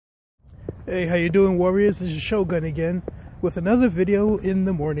Hey, how you doing, warriors? This is Shogun again with another video in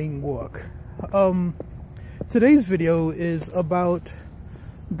the morning walk. Today's video is about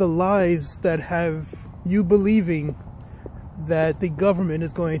the lies that have you believing that the government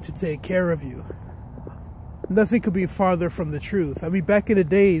is going to take care of you. Nothing could be farther from the truth. I mean, back in the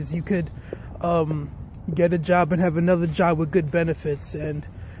days, you could get a job and have another job with good benefits and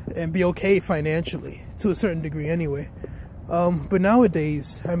be okay financially, to a certain degree anyway. But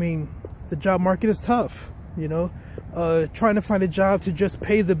nowadays, I mean, the job market is tough, you know. Trying to find a job to just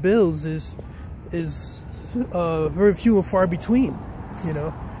pay the bills is very few and far between, you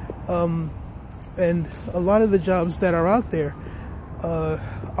know. And a lot of the jobs that are out there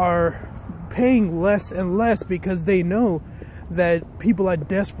are paying less and less because they know that people are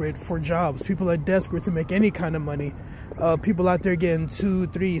desperate for jobs. People are desperate to make any kind of money. People out there getting 2,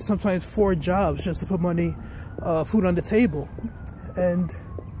 3, sometimes 4 jobs just to put money, food on the table. And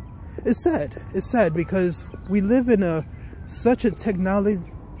it's sad. It's sad because we live in such a the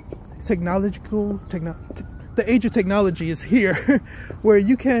age of technology is here, where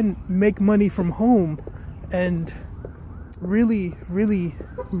you can make money from home and really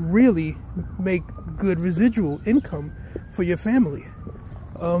make good residual income for your family.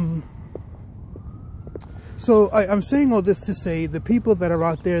 So I'm saying all this to say the people that are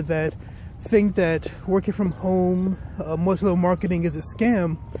out there that think that working from home, multi-level marketing is a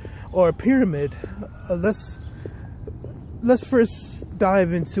scam or a pyramid, let's first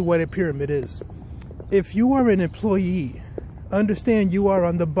dive into what a pyramid is. If you are an employee, understand you are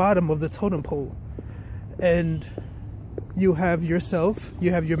on the bottom of the totem pole, and you have yourself,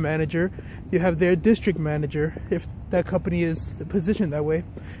 you have your manager, you have their district manager, if that company is positioned that way,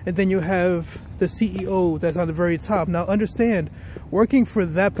 and then you have the CEO that's on the very top. Now understand, working for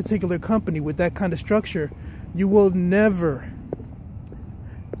that particular company with that kind of structure, you will never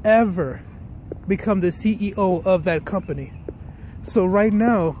ever become the CEO of that company. So right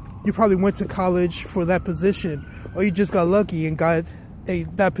now, you probably went to college for that position, or you just got lucky and got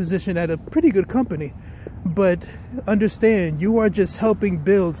that position at a pretty good company. But understand, you are just helping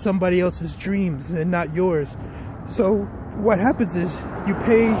build somebody else's dreams and not yours. So what happens is you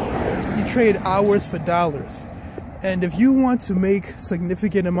trade hours for dollars. And if you want to make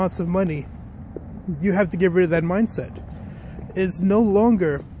significant amounts of money, you have to get rid of that mindset. It's no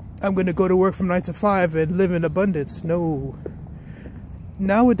longer, I'm going to go to work from 9 to 5 and live in abundance. No.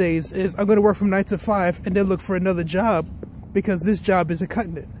 Nowadays is, I'm going to work from 9 to 5 and then look for another job because this job isn't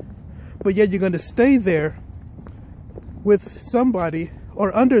cutting it. But yet you're going to stay there with somebody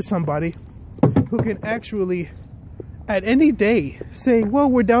or under somebody who can actually, at any day, saying, well,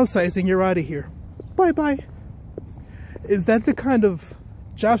 we're downsizing, you're out of here. Bye-bye. Is that the kind of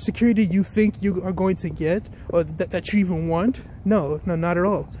job security you think you are going to get, or that you even want? No, not at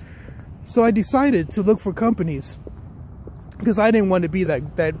all. So I decided to look for companies because I didn't want to be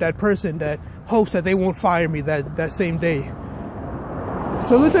that person that hopes that they won't fire me that same day.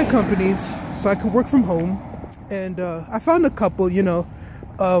 So I looked at companies so I could work from home, and I found a couple, you know.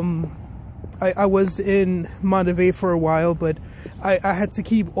 I was in Monterey for a while, but I had to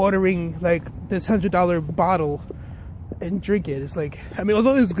keep ordering like this $100 bottle and drink it. It's like, I mean,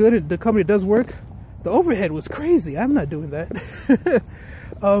 although it's good, the company does work, the overhead was crazy. I'm not doing that.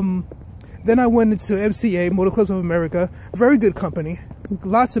 Then I went into MCA, Motor Clubs of America, very good company,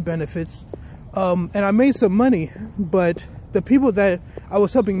 lots of benefits, and I made some money, but the people that I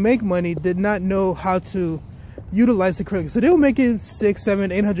was helping make money did not know how to utilize it correctly. So they were making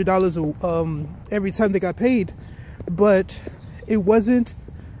 $600, $700, $800 every time they got paid, but it wasn't,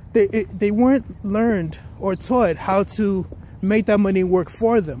 they weren't learned or taught how to make that money work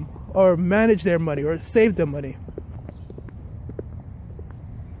for them, or manage their money, or save their money.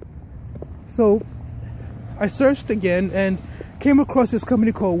 So I searched again and came across this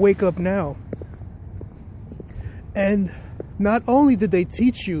company called Wake Up Now. And not only did they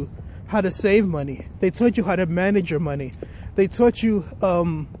teach you how to save money, they taught you how to manage your money. They taught you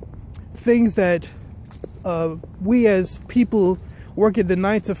things that we as people working the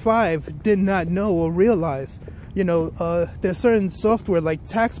 9 to 5 did not know or realize. You know, there's certain software like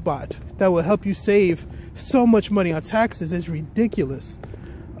TaxBot that will help you save so much money on taxes. It's ridiculous.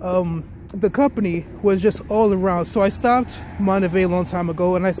 The company was just all around. So I stopped Monterey a long time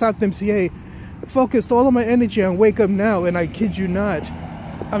ago, and I stopped MCA, focused all of my energy on Wake Up Now, and I kid you not,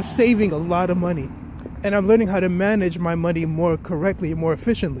 I'm saving a lot of money, and I'm learning how to manage my money more correctly and more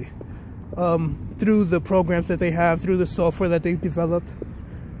efficiently through the programs that they have, through the software that they've developed.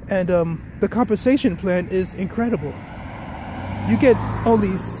 And the compensation plan is incredible. You get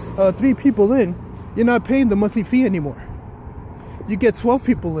only 3 people in, you're not paying the monthly fee anymore. You get 12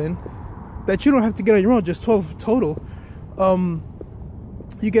 people in, that you don't have to get on your own, just 12 total.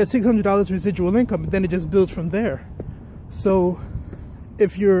 You get $600 residual income, and then it just builds from there. So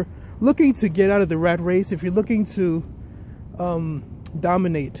if you're looking to get out of the rat race, if you're looking to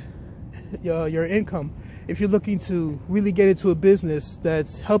dominate your income, if you're looking to really get into a business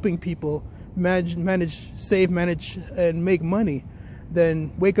that's helping people save, manage, and make money,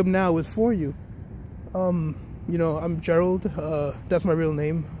 then Wake Up Now is for you. You know, I'm Gerald. That's my real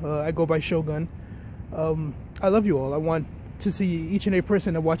name. I go by Shogun. I love you all. I want to see each and every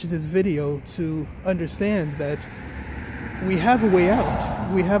person that watches this video to understand that we have a way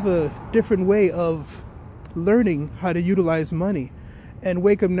out. We have a different way of learning how to utilize money, and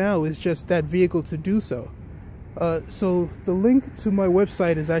Wake Up Now is just that vehicle to do so. So the link to my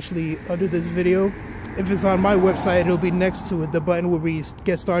website is actually under this video. If it's on my website, it'll be next to it. The button will be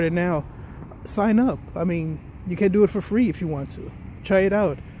Get Started Now. Sign up. I mean, you can do it for free if you want to. Try it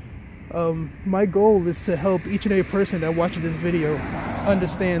out. My goal is to help each and every person that watches this video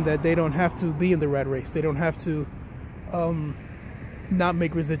understand that they don't have to be in the rat race. They don't have to not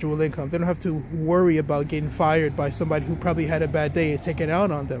make residual income. They don't have to worry about getting fired by somebody who probably had a bad day and taking it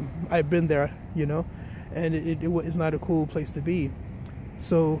out on them. I've been there, you know, and it's not a cool place to be.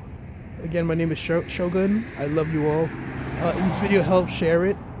 So again, my name is Shogun. I love you all. If this video helps, share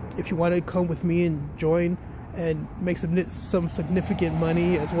it. If you want to come with me and join and make some significant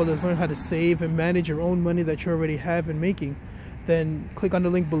money, as well as learn how to save and manage your own money that you already have and making, then click on the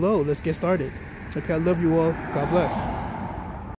link below. Let's get started. Okay, I love you all. God bless.